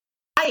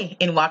Hi,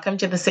 and welcome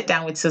to the Sit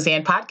Down with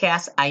Suzanne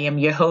podcast. I am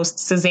your host,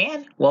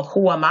 Suzanne. Well,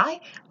 who am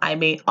I?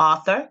 I'm a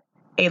author,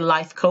 a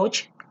life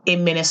coach, a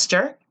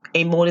minister,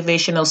 a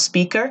motivational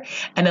speaker,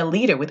 and a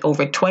leader with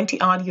over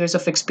 20 odd years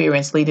of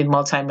experience leading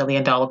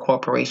multi-million dollar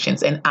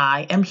corporations. And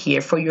I am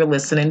here for your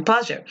listening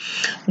pleasure.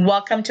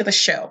 Welcome to the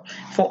show.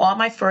 For all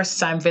my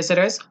first-time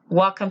visitors,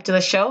 welcome to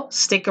the show.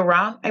 Stick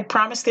around. I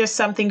promise there's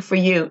something for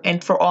you.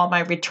 And for all my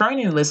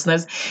returning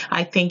listeners,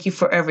 I thank you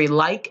for every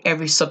like,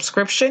 every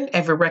subscription,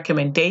 every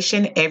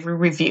recommendation, every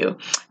review.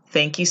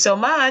 Thank you so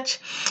much.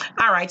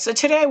 All right. So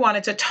today I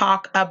wanted to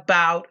talk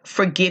about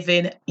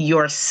forgiving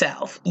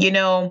yourself. You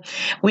know,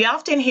 we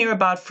often hear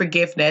about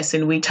forgiveness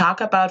and we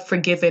talk about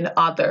forgiving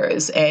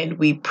others and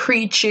we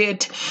preach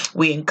it,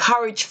 we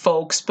encourage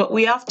folks, but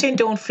we often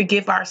don't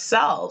forgive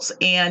ourselves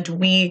and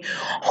we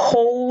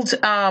hold,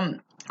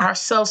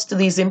 ourselves to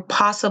these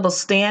impossible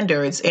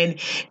standards. And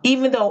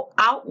even though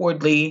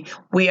outwardly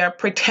we are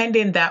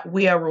pretending that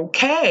we are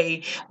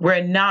okay,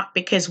 we're not,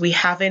 because we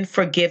haven't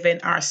forgiven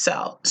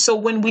ourselves. So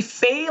when we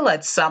fail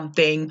at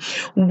something,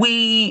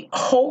 we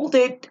hold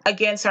it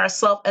against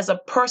ourselves as a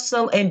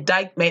personal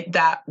indictment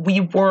that we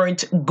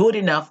weren't good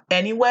enough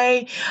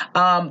anyway.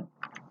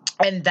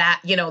 And that,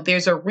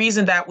 there's a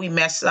reason that we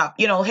mess up.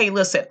 Hey,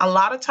 listen, a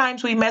lot of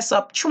times we mess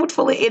up.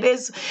 Truthfully, it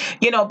is,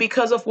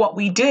 because of what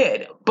we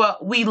did,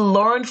 but we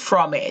learn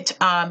from it.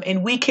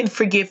 And we can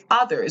forgive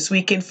others.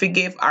 We can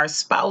forgive our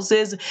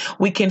spouses.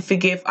 We can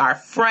forgive our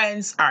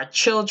friends, our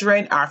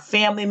children, our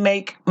family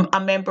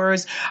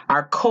members,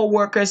 our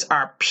coworkers,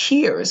 our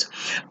peers.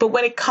 But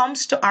when it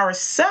comes to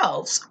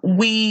ourselves,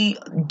 we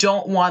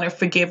don't want to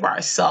forgive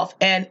ourselves.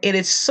 And it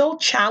is so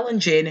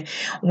challenging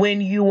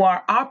when you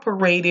are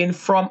operating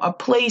from a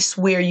place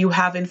where you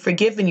haven't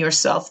forgiven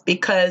yourself,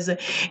 because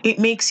it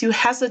makes you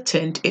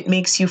hesitant, it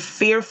makes you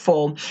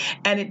fearful,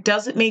 and it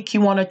doesn't make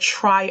you want to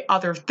try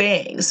other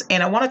things.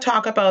 And I want to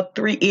talk about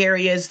 3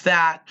 areas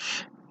that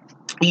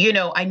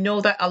I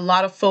know that a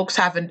lot of folks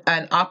have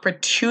an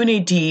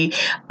opportunity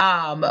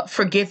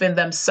forgiving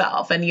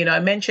themselves. And, I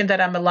mentioned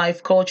that I'm a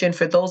life coach. And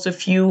for those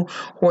of you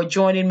who are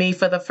joining me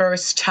for the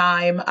first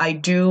time, I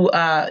do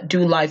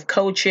life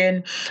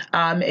coaching.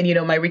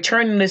 And, my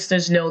returning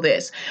listeners know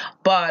this.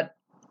 But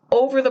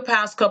over the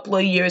past couple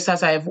of years,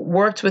 as I've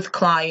worked with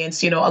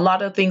clients, a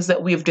lot of things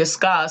that we've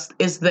discussed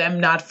is them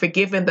not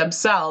forgiving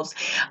themselves.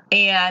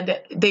 And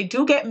they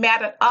do get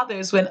mad at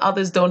others when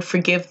others don't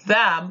forgive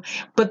them,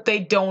 but they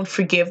don't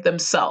forgive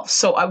themselves.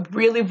 So I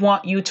really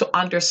want you to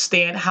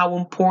understand how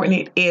important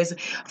it is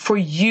for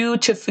you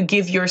to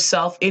forgive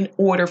yourself in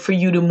order for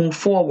you to move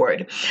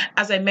forward.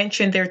 As I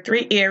mentioned, there are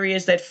 3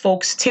 areas that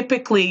folks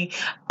typically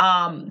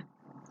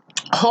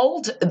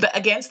hold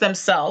against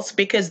themselves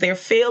because they're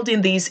failed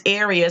in these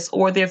areas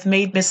or they've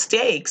made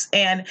mistakes.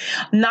 And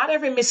not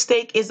every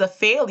mistake is a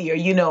failure.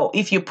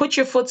 If you put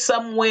your foot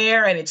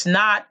somewhere and it's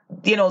not,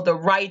 the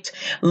right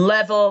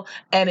level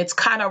and it's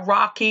kind of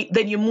rocky,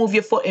 then you move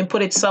your foot and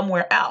put it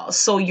somewhere else.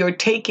 So you're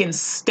taking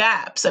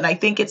steps. And I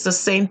think it's the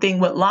same thing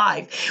with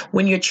life.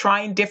 When you're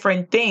trying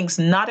different things,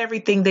 not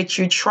everything that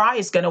you try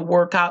is going to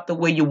work out the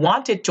way you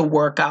want it to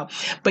work out,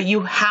 but you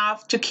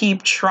have to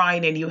keep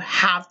trying and you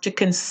have to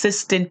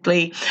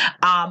consistently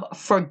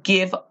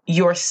forgive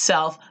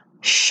yourself.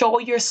 Show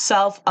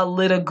yourself a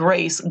little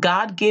grace.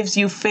 God gives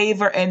you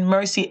favor and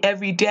mercy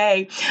every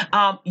day.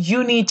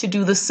 You need to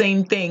do the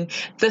same thing.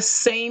 The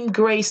same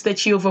grace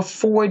that you've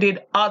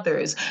afforded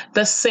others,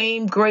 the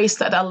same grace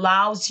that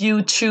allows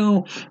you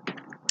to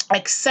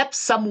accept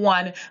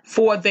someone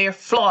for their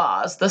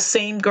flaws, the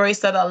same grace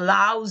that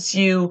allows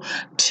you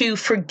to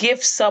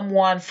forgive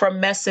someone for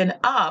messing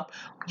up.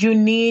 You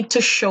need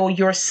to show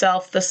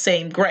yourself the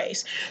same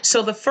grace.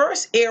 So the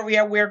first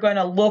area we're going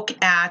to look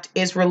at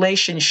is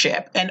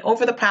relationship. And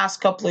over the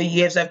past couple of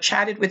years, I've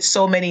chatted with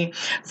so many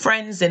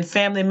friends and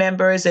family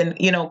members and,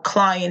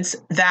 clients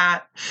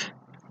that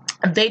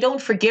they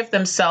don't forgive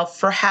themselves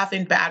for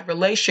having bad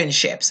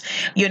relationships,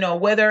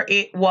 whether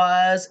it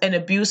was an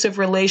abusive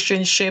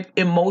relationship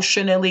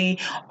emotionally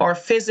or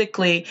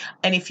physically.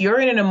 And if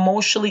you're in an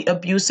emotionally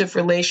abusive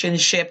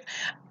relationship,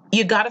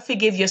 you got to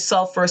forgive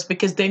yourself first,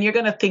 because then you're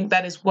going to think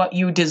that is what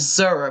you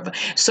deserve.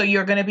 So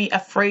you're going to be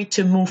afraid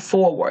to move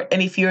forward. And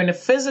if you're in a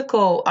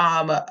physical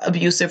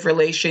abusive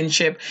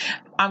relationship,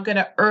 I'm going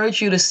to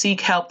urge you to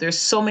seek help. There's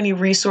so many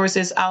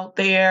resources out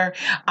there.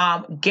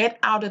 Get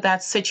out of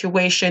that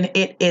situation.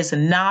 It is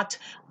not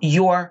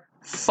your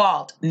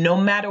fault. No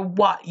matter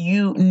what,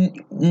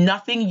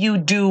 nothing you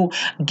do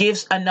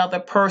gives another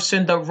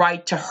person the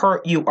right to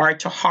hurt you or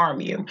to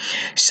harm you.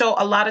 So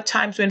a lot of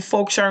times when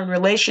folks are in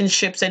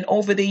relationships, and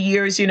over the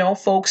years,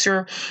 folks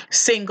are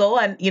single,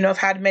 and I've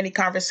had many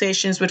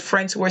conversations with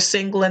friends who are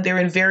single and they're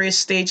in various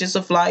stages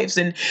of lives,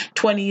 in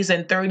 20s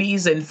and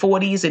 30s and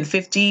 40s and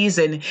 50s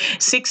and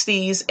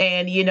 60s,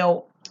 and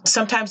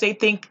sometimes they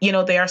think,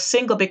 they are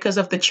single because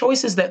of the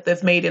choices that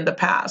they've made in the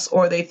past,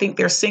 or they think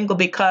they're single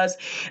because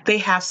they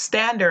have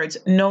standards.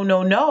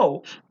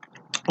 No.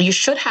 you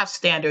should have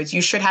standards.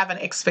 You should have an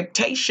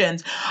expectation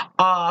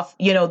of,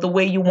 the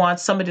way you want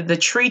somebody to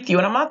treat you.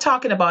 And I'm not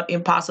talking about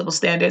impossible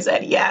standards.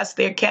 And yes,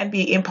 there can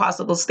be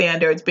impossible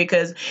standards,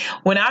 because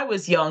when I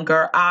was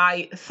younger,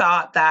 I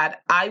thought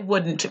that I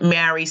wouldn't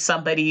marry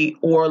somebody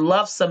or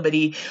love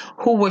somebody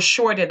who was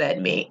shorter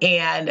than me.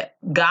 And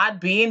God,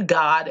 being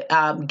God,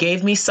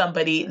 gave me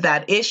somebody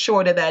that is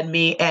shorter than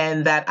me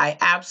and that I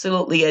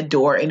absolutely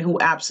adore and who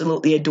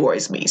absolutely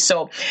adores me.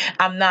 So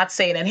I'm not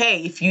saying, and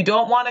hey, if you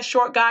don't want a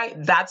short guy,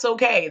 that's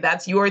okay.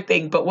 That's your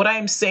thing. But what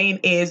I'm saying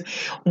is,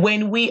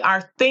 when we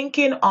are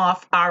thinking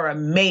of our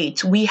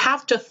mate, we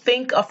have to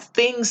think of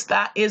things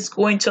that is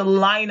going to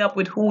line up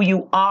with who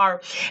you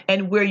are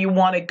and where you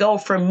want to go.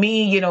 For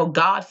me,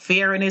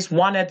 God-fearing is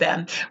one of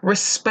them.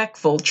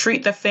 Respectful,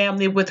 treat the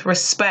family with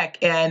respect,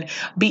 and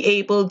be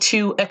able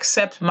to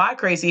accept my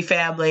crazy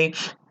family.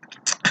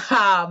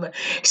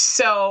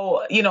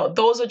 So,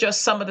 those are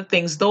just some of the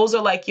things. Those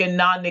are like your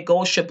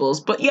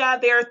non-negotiables. But yeah,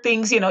 there are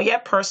things,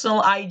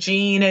 personal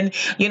hygiene and,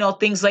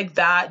 things like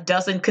that.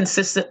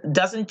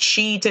 Doesn't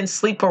cheat and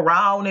sleep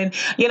around. And,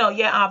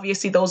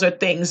 obviously those are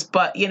things.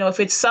 But, if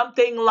it's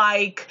something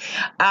like,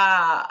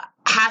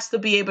 has to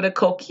be able to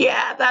cook.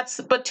 Yeah,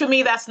 but to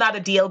me, that's not a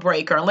deal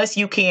breaker unless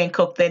you can't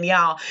cook, then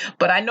y'all.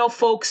 But I know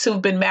folks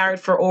who've been married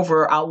for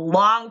over a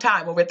long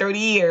time, over 30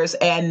 years,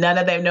 and none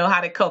of them know how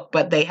to cook,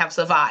 but they have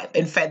survived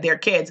and fed their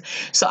kids.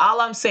 So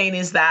all I'm saying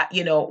is that,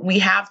 we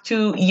have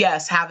to,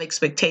 yes, have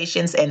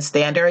expectations and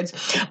standards,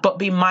 but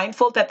be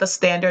mindful that the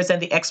standards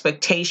and the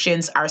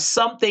expectations are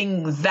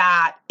something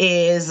that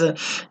is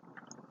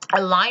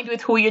aligned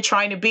with who you're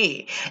trying to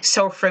be.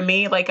 So for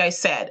me, like I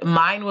said,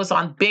 mine was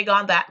big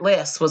on that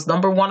list. Was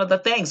number one of the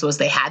things was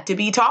they had to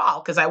be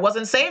tall, because I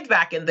wasn't saved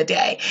back in the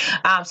day.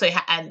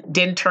 And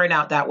didn't turn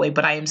out that way.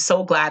 But I am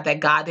so glad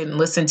that God didn't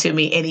listen to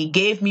me, and He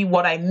gave me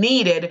what I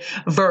needed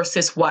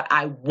versus what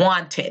I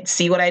wanted.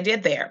 See what I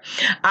did there?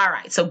 All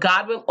right. So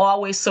God will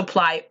always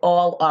supply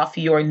all of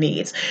your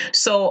needs.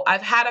 So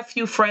I've had a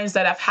few friends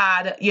that have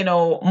had,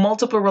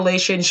 multiple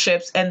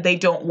relationships, and they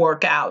don't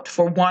work out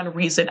for one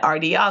reason or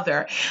the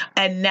other.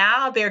 And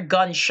now they're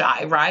gun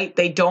shy, right?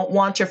 They don't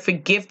want to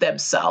forgive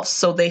themselves.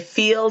 So they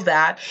feel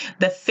that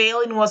the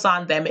failing was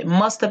on them. It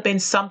must have been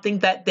something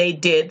that they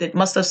did. It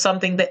must have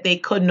something that they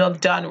couldn't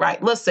have done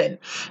right. Listen,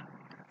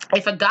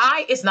 if a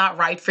guy is not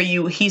right for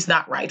you, he's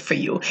not right for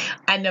you.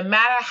 And no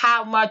matter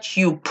how much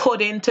you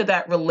put into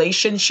that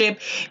relationship,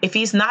 if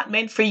he's not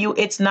meant for you,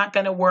 it's not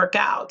going to work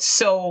out.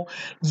 So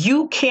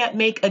you can't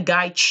make a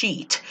guy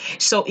cheat.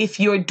 So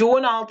if you're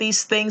doing all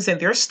these things and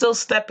they're still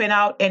stepping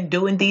out and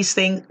doing these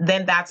things,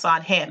 then that's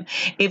on him.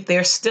 If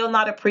they're still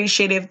not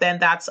appreciative, then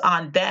that's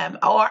on them.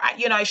 Or,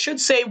 I should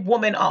say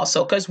women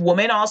also, because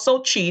women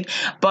also cheat,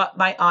 but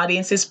my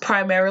audience is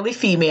primarily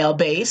female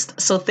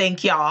based. So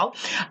thank y'all.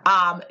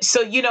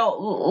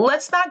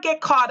 Let's not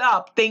get caught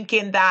up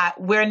thinking that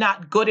we're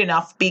not good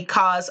enough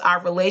because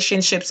our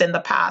relationships in the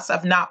past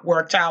have not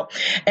worked out.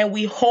 And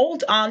we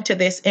hold on to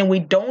this and we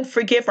don't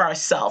forgive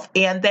ourselves.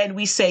 And then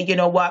we say, you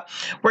know what,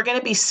 we're going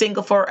to be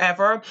single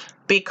forever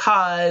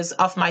because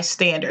of my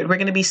standard. We're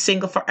going to be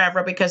single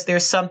forever because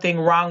there's something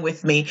wrong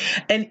with me.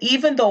 And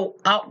even though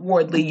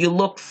outwardly you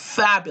look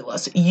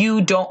fabulous,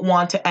 you don't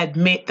want to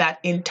admit that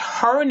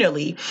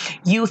internally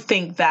you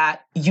think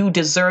that you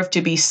deserve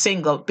to be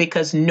single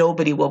because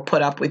nobody will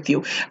put up with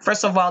you.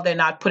 First of all, they're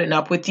not putting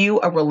up with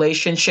you. A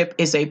relationship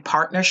is a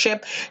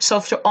partnership. So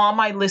for all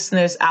my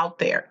listeners out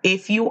there,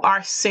 if you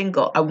are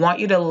single, I want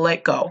you to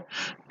let go.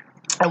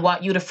 I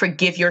want you to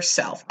forgive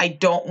yourself. I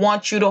don't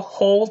want you to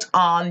hold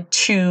on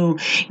to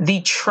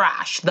the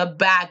trash, the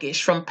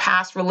baggage from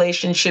past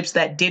relationships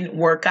that didn't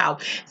work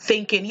out,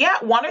 thinking, yeah,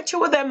 one or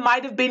two of them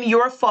might have been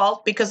your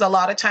fault, because a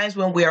lot of times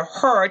when we're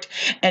hurt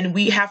and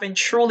we haven't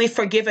truly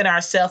forgiven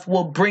ourselves,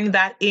 we'll bring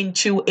that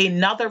into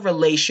another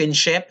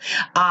relationship.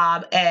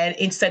 And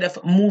instead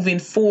of moving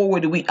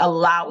forward, we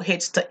allow it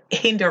to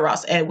hinder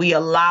us and we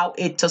allow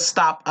it to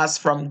stop us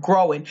from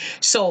growing.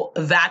 So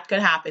that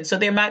can happen. So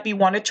there might be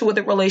one or two of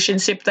the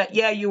relationships that,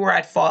 yeah, you were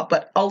at fault,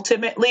 but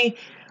ultimately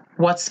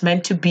what's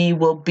meant to be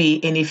will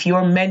be. And if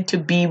you're meant to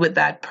be with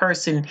that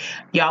person,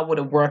 y'all would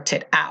have worked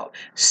it out.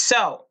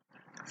 So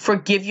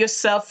forgive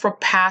yourself for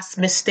past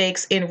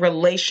mistakes in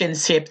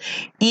relationships,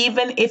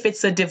 even if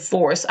it's a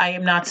divorce. I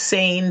am not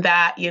saying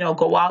that,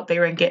 go out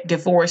there and get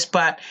divorced,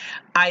 but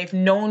I've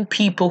known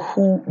people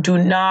who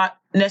do not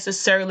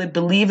necessarily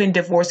believe in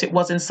divorce. It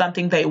wasn't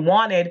something they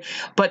wanted,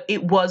 but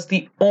it was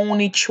the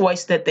only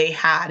choice that they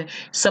had.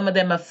 Some of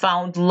them have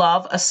found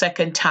love a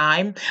second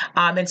time,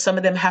 and some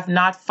of them have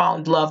not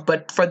found love.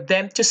 But for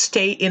them to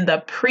stay in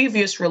the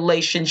previous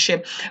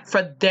relationship,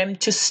 for them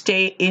to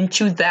stay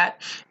into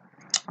that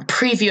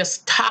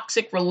previous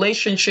toxic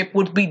relationship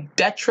would be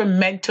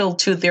detrimental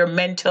to their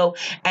mental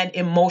and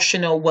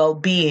emotional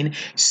well-being.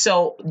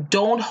 So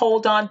don't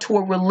hold on to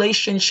a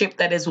relationship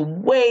that is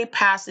way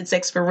past its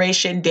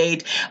expiration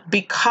date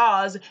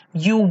because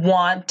you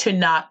want to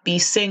not be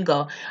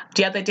single.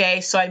 The other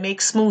day, so I make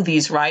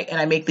smoothies, right? And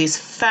I make these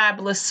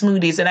fabulous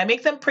smoothies and I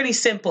make them pretty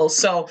simple.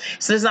 So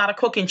this is not a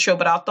cooking show,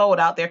 but I'll throw it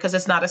out there because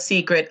it's not a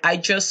secret. I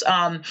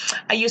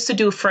used to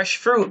do fresh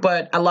fruit,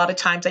 but a lot of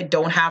times I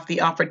don't have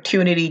the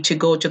opportunity to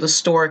go to the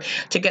store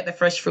to get the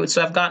fresh fruit.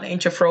 So I've gotten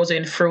into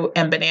frozen fruit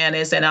and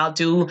bananas, and I'll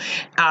do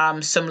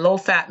some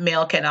low-fat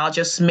milk, and I'll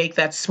just make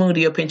that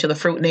smoothie up into the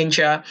Fruit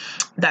Ninja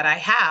that I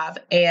have.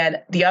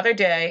 And the other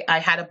day, I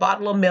had a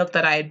bottle of milk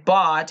that I had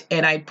bought,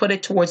 and I put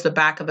it towards the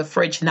back of the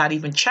fridge, not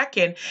even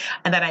checking.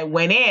 And then I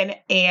went in,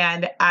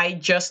 and I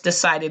just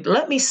decided,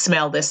 let me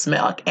smell this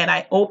milk. And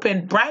I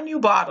opened brand new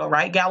bottle,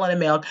 right, gallon of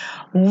milk,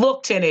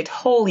 looked in it,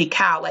 holy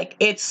cow, like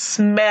it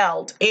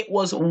smelled. It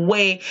was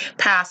way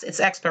past its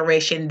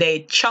expiration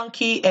date,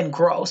 chunky and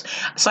gross.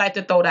 So I had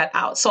to throw that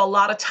out. So a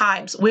lot of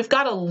times we've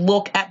got to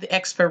look at the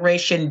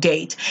expiration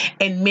date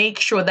and make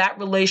sure that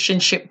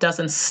relationship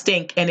doesn't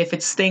stink. And if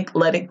it stink,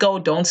 let it go.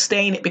 Don't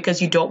stay in it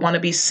because you don't want to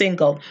be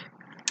single.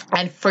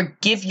 And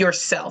forgive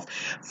yourself.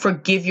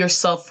 Forgive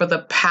yourself for the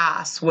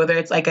past, whether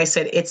it's, like I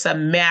said, it's a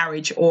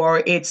marriage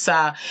or it's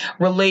a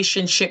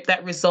relationship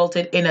that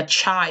resulted in a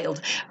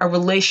child, a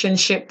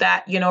relationship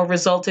that,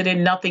 resulted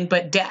in nothing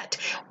but debt.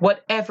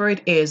 Whatever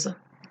it is,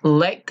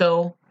 let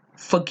go,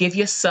 forgive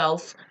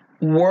yourself.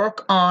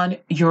 Work on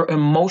your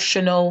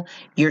emotional,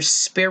 your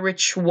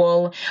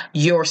spiritual,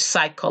 your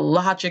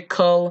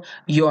psychological,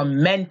 your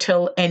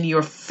mental, and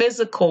your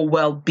physical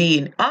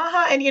well-being.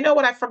 And you know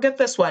what? I forget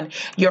this one.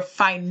 Your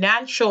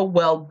financial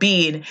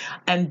well-being.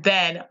 And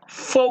then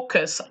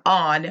focus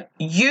on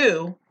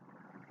you.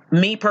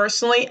 Me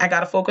personally, I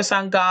got to focus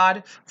on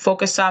God,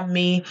 focus on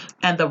me,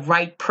 and the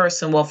right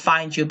person will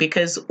find you.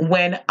 Because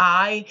when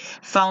I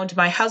found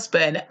my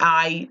husband,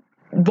 I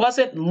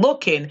wasn't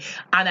looking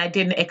and I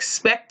didn't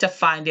expect to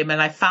find him, and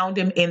I found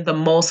him in the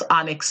most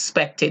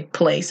unexpected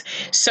place.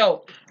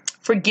 So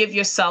forgive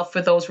yourself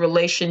for those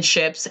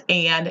relationships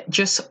and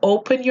just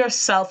open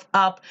yourself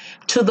up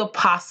to the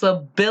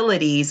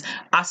possibilities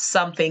of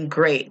something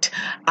great.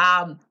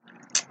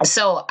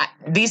 So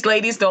these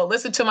ladies don't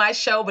listen to my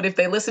show, but if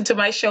they listen to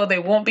my show, they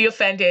won't be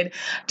offended.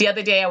 The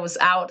other day I was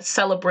out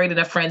celebrating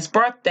a friend's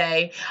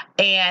birthday,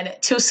 and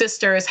two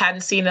sisters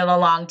hadn't seen in a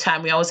long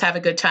time. We always have a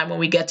good time when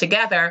we get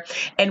together.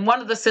 And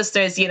one of the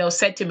sisters,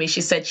 said to me,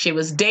 she said she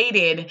was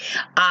dating,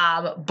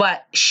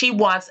 but she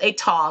wants a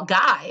tall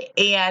guy.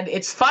 And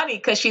it's funny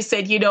because she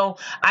said,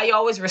 I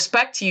always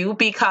respect you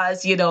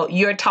because,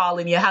 you're tall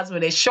and your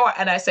husband is short.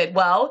 And I said,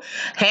 well,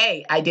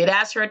 hey, I did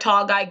ask for a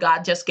tall guy.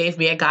 God just gave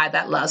me a guy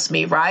that loves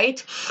me,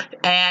 right?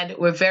 And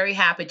we're very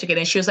happy to get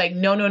in. She was like,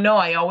 no,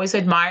 I always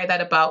admire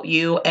that about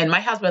you. And my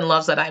husband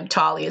loves that I'm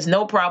tall. He has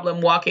no problem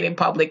walking in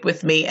public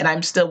with me, and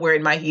I'm still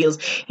wearing my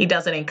heels. He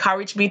doesn't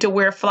encourage me to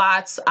wear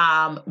flats,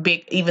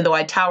 even though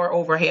I tower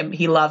over him.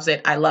 He loves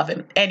it. I love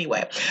him.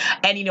 Anyway,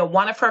 and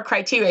one of her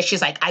criteria,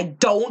 she's like, I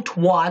don't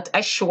want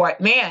a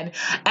short man.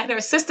 And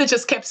her sister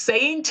just kept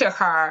saying to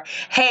her,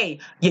 hey,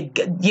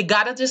 you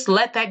got to just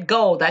let that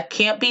go. That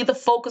can't be the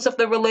focus of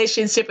the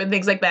relationship and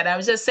things like that. I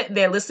was just sitting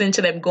there listening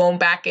to them going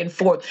back and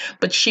forth,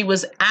 but she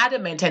was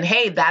adamant, and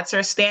hey, that's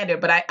her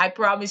standard. But I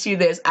promise you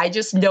this, I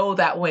just know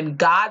that when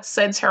God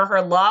sends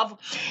her love,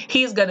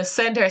 he's going to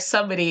send her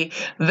somebody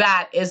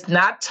that is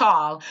not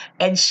tall,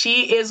 and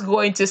she is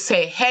going to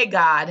say, hey,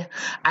 God,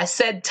 I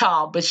said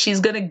tall, but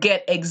she's going to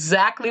get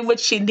exactly what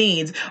she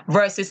needs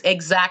versus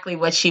exactly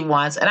what she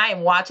wants. And I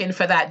am watching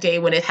for that day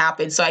when it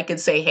happens so I can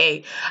say,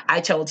 hey,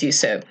 I told you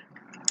so.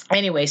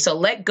 Anyway, so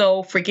let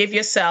go, forgive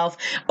yourself,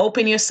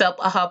 open yourself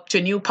up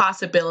to new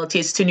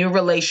possibilities, to new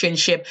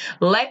relationship.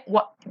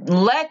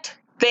 Let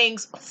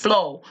things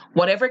flow.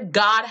 Whatever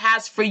God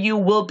has for you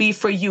will be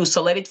for you.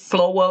 So let it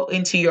flow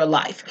into your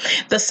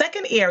life. The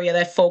second area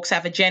that folks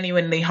have a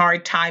genuinely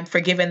hard time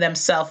forgiving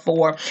themselves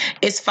for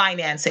is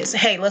finances.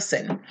 Hey,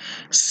 listen,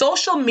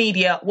 social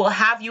media will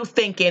have you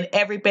thinking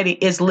everybody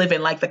is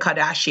living like the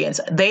Kardashians.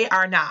 They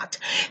are not.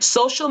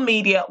 Social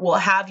media will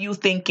have you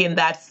thinking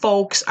that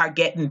folks are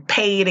getting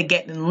paid and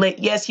getting lit.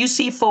 Yes, you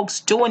see folks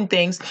doing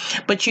things,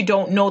 but you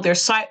don't know their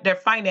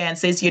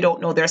finances. You don't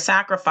know their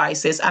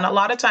sacrifices. And a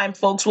lot of time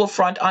folks will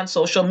front on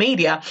social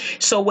media.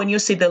 So when you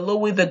see the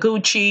Louis, the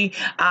Gucci,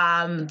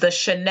 the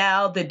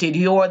Chanel, the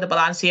Dior, the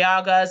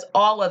Balenciagas,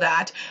 all of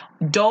that,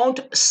 don't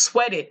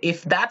sweat it.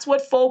 If that's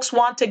what folks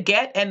want to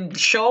get and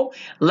show,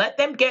 let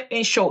them get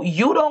and show.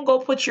 You don't go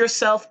put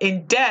yourself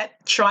in debt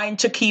trying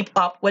to keep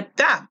up with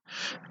them.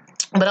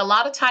 But a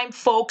lot of time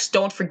folks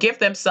don't forgive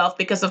themselves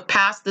because of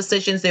past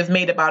decisions they've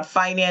made about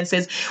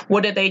finances,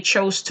 whether they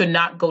chose to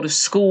not go to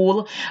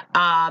school,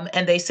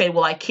 and they say,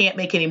 well, I can't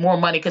make any more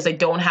money because I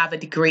don't have a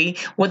degree,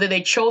 whether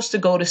they chose to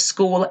go to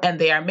school and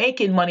they are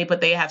making money,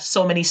 but they have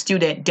so many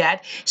student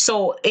debt.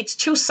 So it's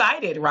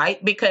two-sided,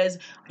 right? Because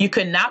You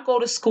cannot go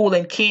to school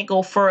and can't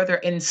go further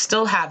and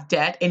still have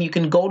debt. And you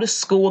can go to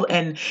school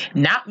and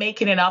not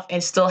making enough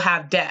and still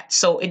have debt.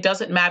 So it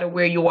doesn't matter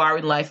where you are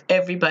in life.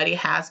 Everybody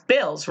has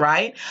bills,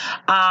 right?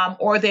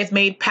 Or they've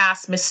made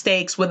past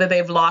mistakes, whether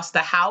they've lost the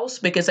house,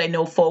 because I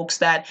know folks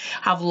that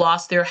have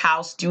lost their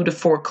house due to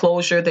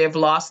foreclosure. They've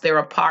lost their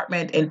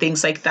apartment and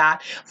things like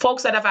that.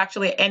 Folks that have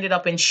actually ended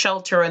up in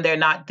shelter and they're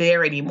not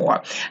there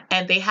anymore.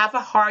 And they have a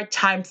hard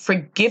time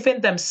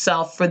forgiving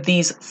themselves for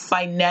these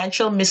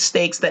financial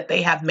mistakes that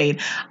they have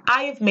made.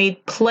 I have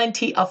made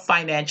plenty of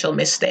financial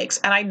mistakes.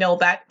 And I know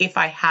that if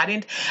I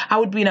hadn't, I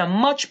would be in a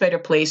much better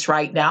place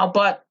right now.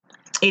 But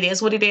it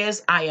is what it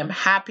is. I am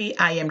happy.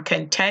 I am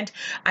content.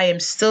 I am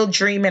still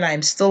dreaming. I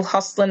am still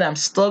hustling. I'm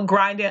still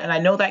grinding. And I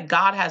know that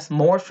God has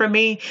more for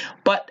me.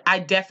 But I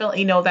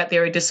definitely know that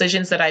there are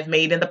decisions that I've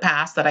made in the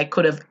past that I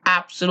could have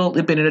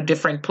absolutely been in a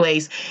different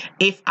place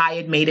if I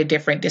had made a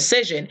different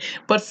decision.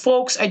 But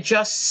folks are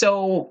just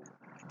so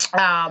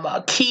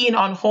keen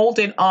on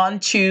holding on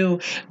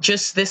to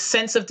just this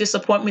sense of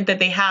disappointment that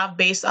they have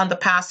based on the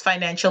past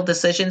financial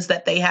decisions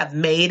that they have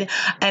made.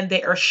 And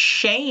they are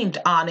ashamed,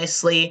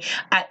 honestly,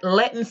 at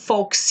letting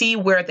folks see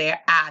where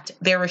they're at.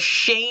 They're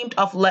ashamed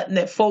of letting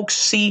the folks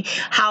see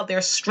how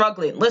they're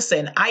struggling.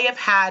 Listen, I have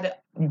had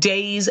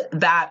days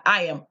that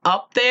I am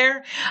up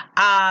there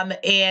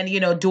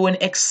and doing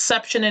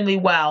exceptionally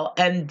well,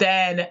 and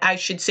then I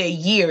should say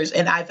years,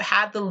 and I've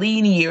had the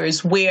lean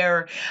years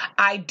where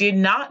I did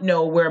not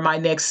know where my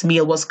next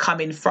meal was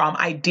coming from.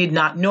 I did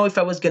not know if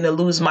I was going to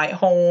lose my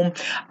home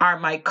or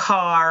my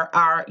car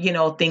or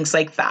things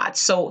like that.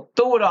 So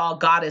through it all,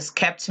 God has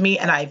kept me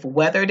and I've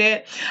weathered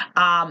it.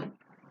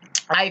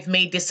 I've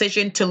made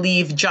decision to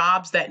leave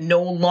jobs that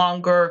no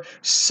longer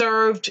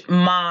served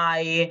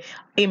my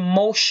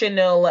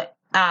emotional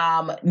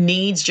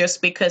needs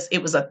just because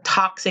it was a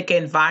toxic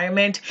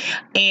environment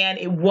and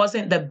it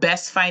wasn't the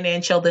best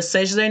financial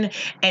decision.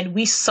 And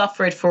we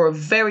suffered for a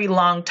very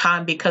long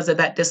time because of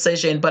that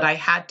decision, but I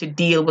had to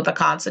deal with the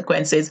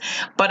consequences.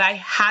 But I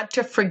had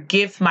to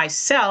forgive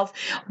myself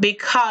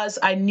because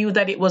I knew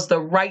that it was the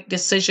right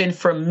decision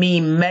for me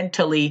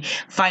mentally.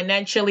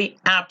 Financially,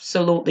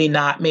 absolutely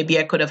not. Maybe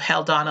I could have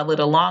held on a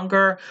little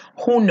longer.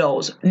 Who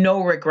knows?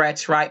 No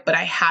regrets, right? But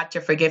I had to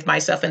forgive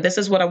myself. And this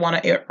is what I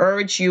want to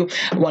urge you.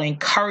 I want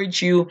to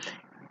encourage you.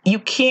 You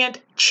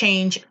can't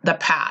change the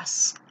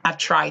past. I've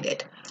tried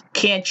it.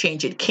 Can't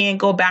change it. Can't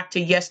go back to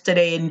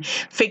yesterday and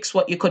fix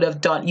what you could have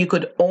done. You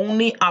could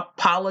only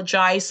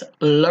apologize,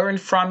 learn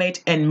from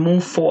it, and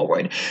move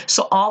forward.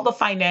 So all the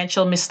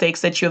financial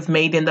mistakes that you've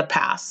made in the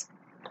past,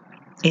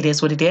 it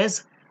is what it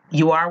is.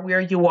 You are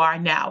where you are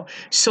now.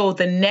 So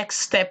the next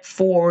step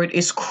forward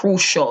is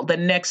crucial. The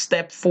next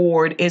step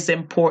forward is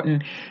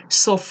important.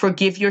 So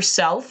forgive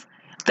yourself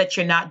that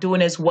you're not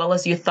doing as well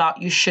as you thought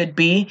you should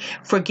be.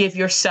 Forgive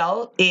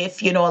yourself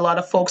if, a lot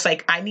of folks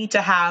like, I need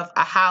to have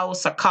a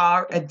house, a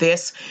car, a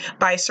this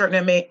by a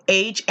certain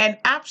age. And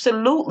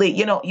absolutely,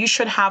 you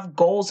should have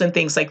goals and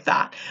things like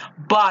that.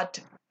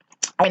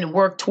 And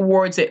work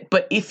towards it.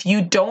 But if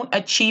you don't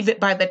achieve it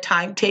by the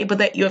timetable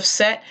that you have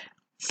set,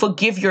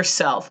 forgive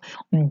yourself.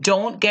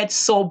 Don't get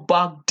so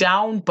bogged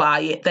down by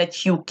it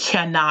that you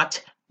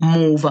cannot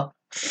move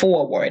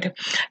forward.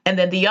 And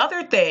then the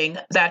other thing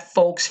that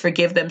folks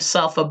forgive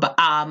themselves about,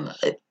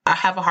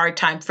 have a hard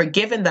time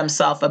forgiving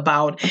themselves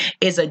about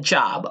is a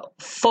job.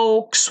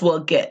 Folks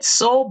will get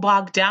so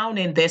bogged down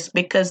in this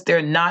because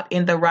they're not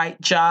in the right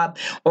job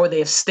or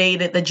they've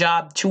stayed at the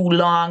job too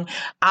long.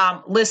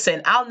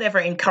 Listen, I'll never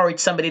encourage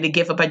somebody to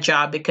give up a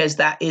job because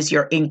that is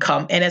your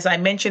income. And as I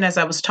mentioned, as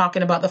I was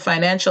talking about the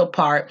financial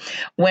part,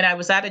 when I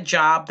was at a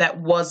job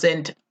that was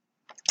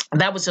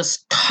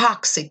just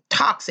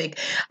toxic.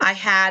 I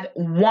had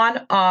one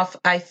of,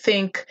 I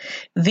think,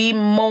 the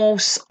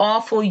most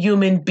awful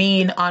human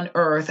being on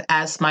earth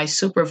as my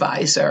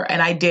supervisor.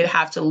 And I did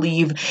have to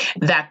leave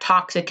that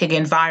toxic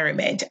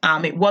environment.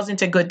 It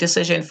wasn't a good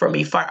decision for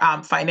me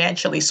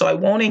financially. So I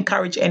won't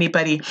encourage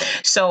anybody.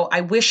 So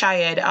I wish I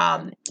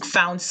had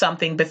found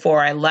something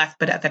before I left.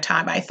 But at the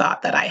time, I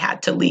thought that I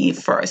had to leave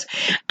first.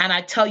 And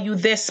I tell you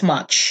this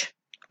much.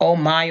 Oh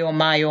my, oh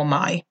my, oh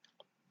my.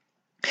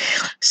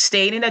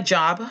 Staying in a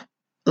job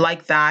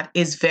like that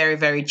is very,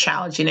 very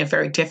challenging and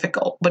very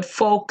difficult. But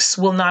folks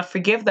will not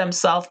forgive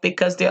themselves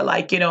because they're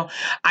like,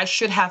 I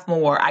should have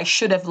more. I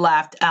should have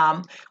left.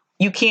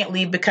 You can't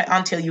leave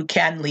until you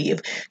can leave.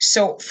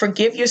 So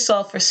forgive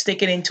yourself for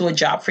sticking into a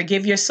job.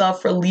 Forgive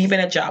yourself for leaving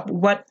a job.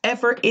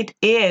 Whatever it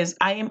is,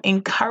 I am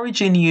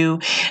encouraging you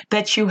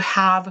that you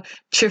have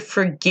to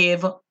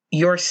forgive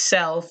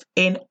yourself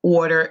in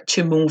order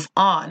to move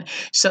on.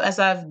 So as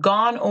I've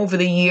gone over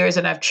the years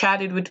and I've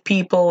chatted with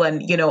people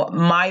and,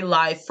 my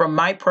life from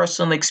my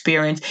personal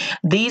experience,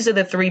 these are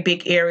the three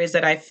big areas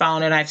that I've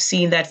found. And I've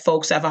seen that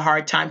folks have a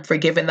hard time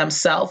forgiving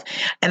themselves.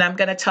 And I'm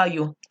going to tell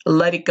you,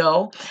 let it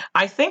go.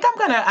 I think I'm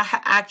going to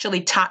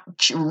actually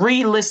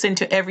re-listen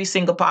to every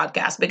single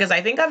podcast because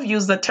I think I've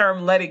used the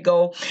term let it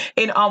go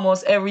in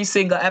almost every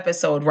single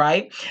episode,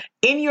 right?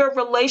 In your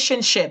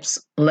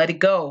relationships, let it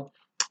go.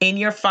 In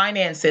your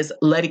finances,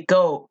 let it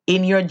go.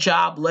 In your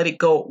job, let it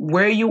go.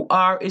 Where you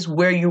are is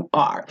where you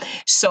are.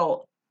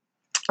 So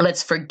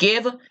let's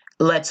forgive.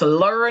 Let's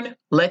learn.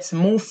 Let's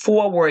move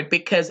forward,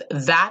 because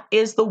that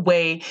is the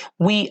way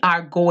we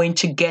are going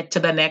to get to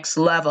the next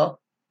level.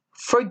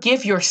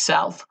 Forgive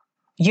yourself.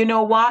 You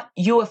know what?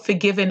 You have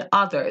forgiven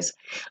others.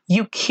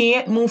 You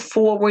can't move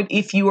forward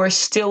if you are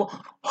still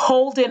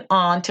holding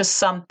on to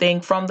something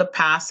from the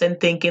past and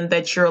thinking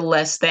that you're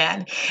less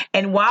than.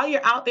 And while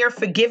you're out there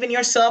forgiving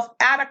yourself,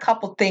 add a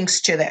couple things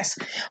to this.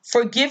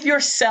 Forgive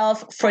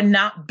yourself for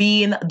not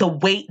being the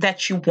weight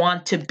that you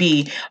want to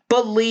be.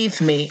 Believe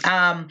me,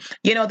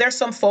 there's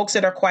some folks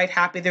that are quite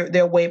happy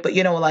their weight, but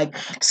like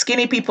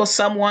skinny people,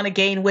 some want to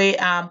gain weight.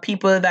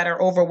 People that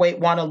are overweight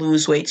want to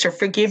lose weight. So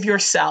forgive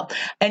yourself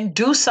and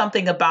do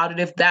something about it.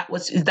 If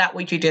is that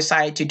what you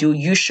decided to do?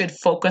 You should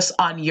focus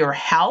on your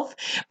health,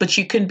 but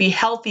you can be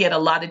healthy at a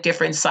lot of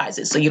different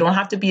sizes. So you don't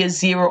have to be a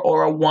 0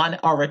 or a 1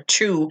 or a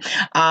 2,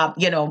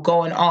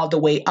 going all the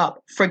way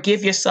up.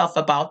 Forgive yourself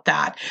about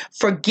that.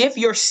 Forgive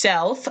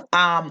yourself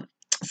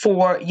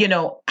for,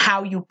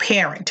 how you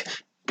parent,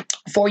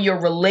 for your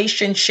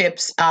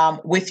relationships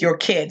with your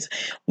kids.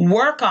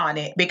 Work on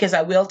it, because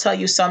I will tell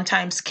you,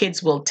 sometimes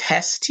kids will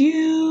test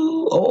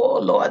you. Oh,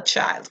 Lord,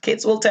 child,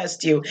 kids will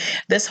test you.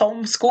 This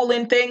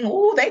homeschooling thing,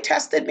 they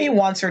tested me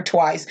once or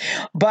twice.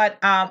 But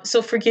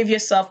so forgive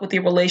yourself with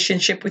your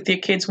relationship with your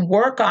kids.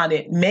 Work on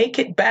it. Make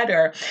it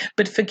better,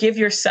 but forgive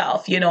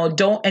yourself.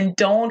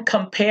 Don't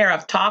compare.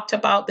 I've talked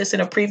about this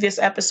in a previous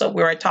episode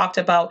where I talked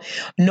about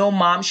no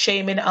mom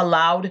shaming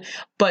allowed,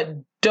 but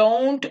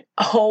don't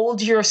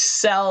hold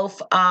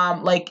yourself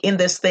in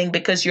this thing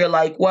because you're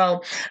like,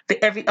 well,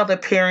 every other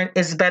parent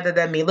is better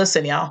than me.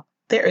 Listen, y'all,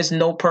 there is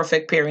no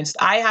perfect parents.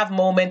 I have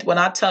moments when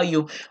I tell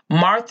you,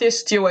 Martha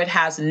Stewart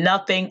has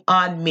nothing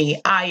on me.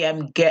 I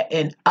am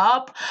getting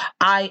up.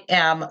 I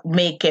am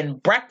making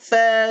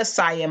breakfast.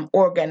 I am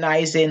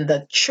organizing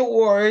the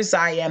chores.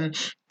 I am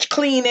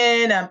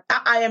cleaning.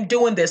 I am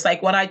doing this.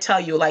 Like when I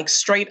tell you, like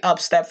straight up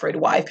Stepford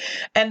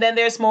wife. And then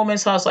there's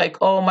moments I was like,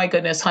 oh my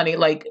goodness, honey,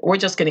 like we're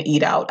just going to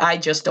eat out. I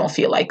just don't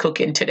feel like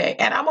cooking today.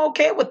 And I'm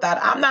okay with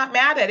that. I'm not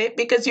mad at it,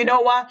 because you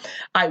know what?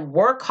 I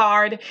work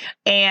hard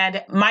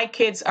and my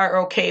kids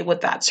are okay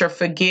with that. So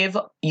forgive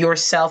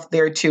yourself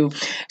there too.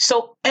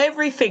 So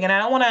everything, and I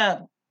don't want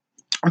to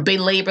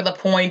belabor the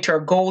point or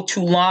go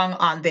too long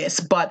on this,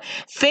 but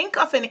think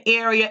of an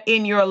area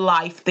in your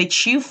life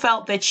that you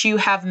felt that you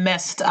have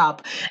messed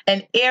up,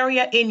 an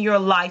area in your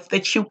life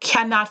that you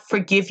cannot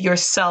forgive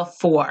yourself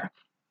for.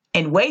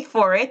 And wait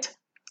for it,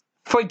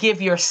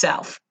 forgive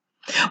yourself.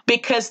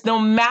 Because no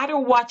matter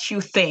what you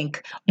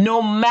think,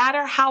 no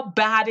matter how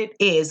bad it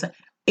is,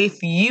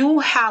 if you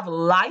have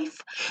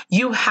life,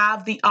 you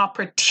have the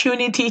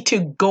opportunity to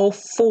go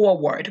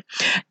forward.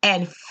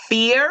 And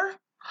fear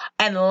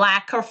and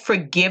lack of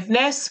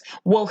forgiveness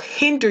will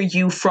hinder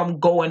you from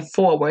going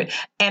forward.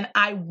 And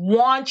I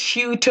want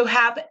you to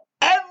have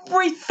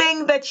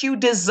everything that you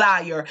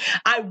desire.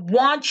 I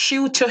want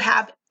you to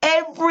have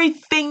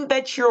everything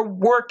that you're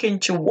working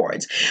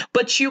towards,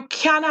 but you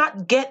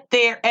cannot get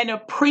there and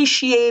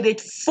appreciate it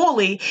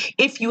fully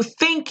if you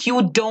think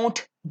you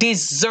don't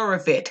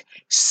deserve it.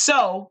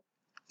 So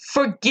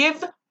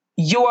forgive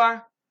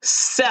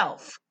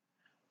yourself,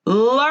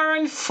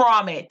 learn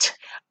from it,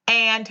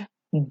 and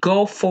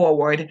go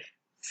forward.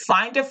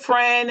 Find a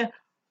friend,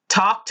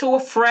 talk to a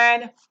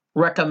friend,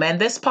 recommend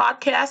this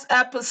podcast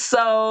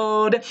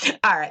episode.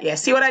 All right, yeah,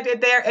 see what I did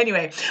there?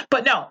 Anyway,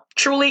 but no,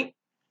 truly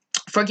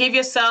forgive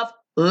yourself,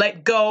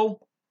 let go,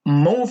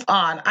 move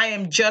on. I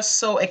am just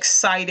so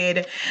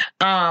excited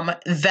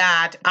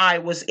that I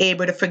was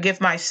able to forgive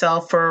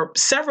myself for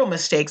several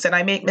mistakes, and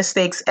I make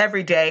mistakes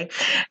every day.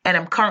 And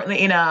I'm currently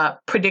in a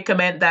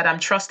predicament that I'm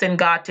trusting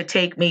God to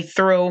take me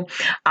through.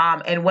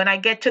 And when I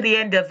get to the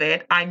end of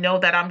it, I know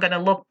that I'm going to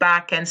look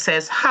back and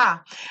says,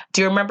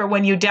 do you remember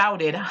when you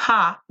doubted?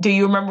 Do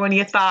you remember when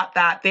you thought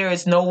that there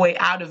is no way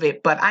out of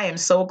it? But I am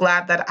so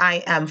glad that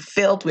I am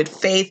filled with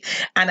faith,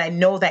 and I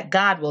know that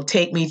God will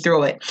take me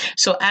through it.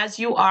 So as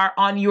you are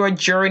on your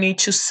journey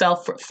to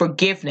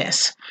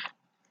self-forgiveness,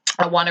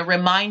 I want to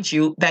remind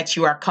you that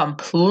you are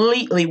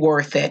completely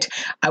worth it.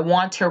 I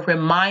want to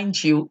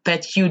remind you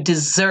that you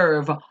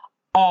deserve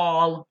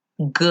all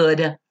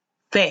good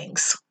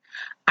things.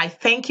 I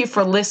thank you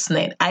for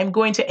listening. I'm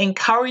going to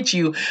encourage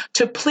you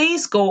to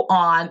please go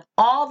on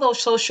all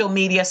those social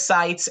media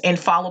sites and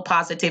follow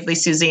Positively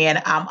Suzanne.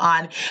 I'm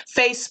on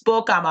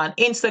Facebook, I'm on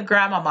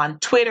Instagram, I'm on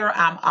Twitter,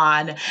 I'm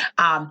on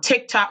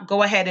TikTok.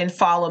 Go ahead and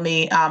follow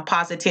me,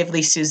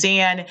 Positively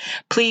Suzanne.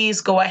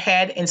 Please go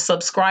ahead and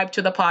subscribe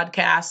to the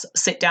podcast,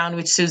 Sit Down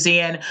with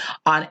Suzanne,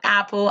 on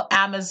Apple,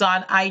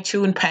 Amazon,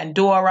 iTunes,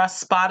 Pandora,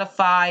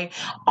 Spotify,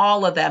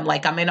 all of them.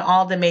 Like I'm in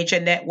all the major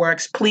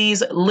networks.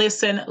 Please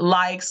listen,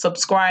 like,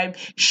 subscribe,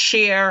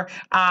 share,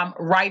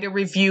 write a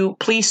review.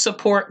 Please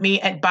support me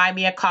at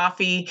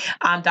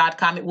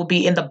buymeacoffee.com. It will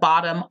be in the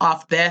bottom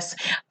of this.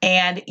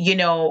 And,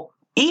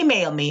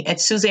 Email me at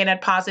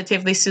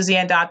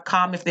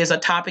Suzanne@positivelysuzanne.com if there's a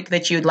topic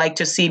that you'd like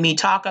to see me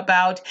talk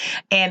about.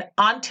 And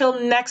until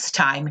next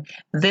time,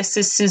 this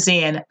is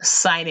Suzanne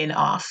signing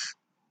off.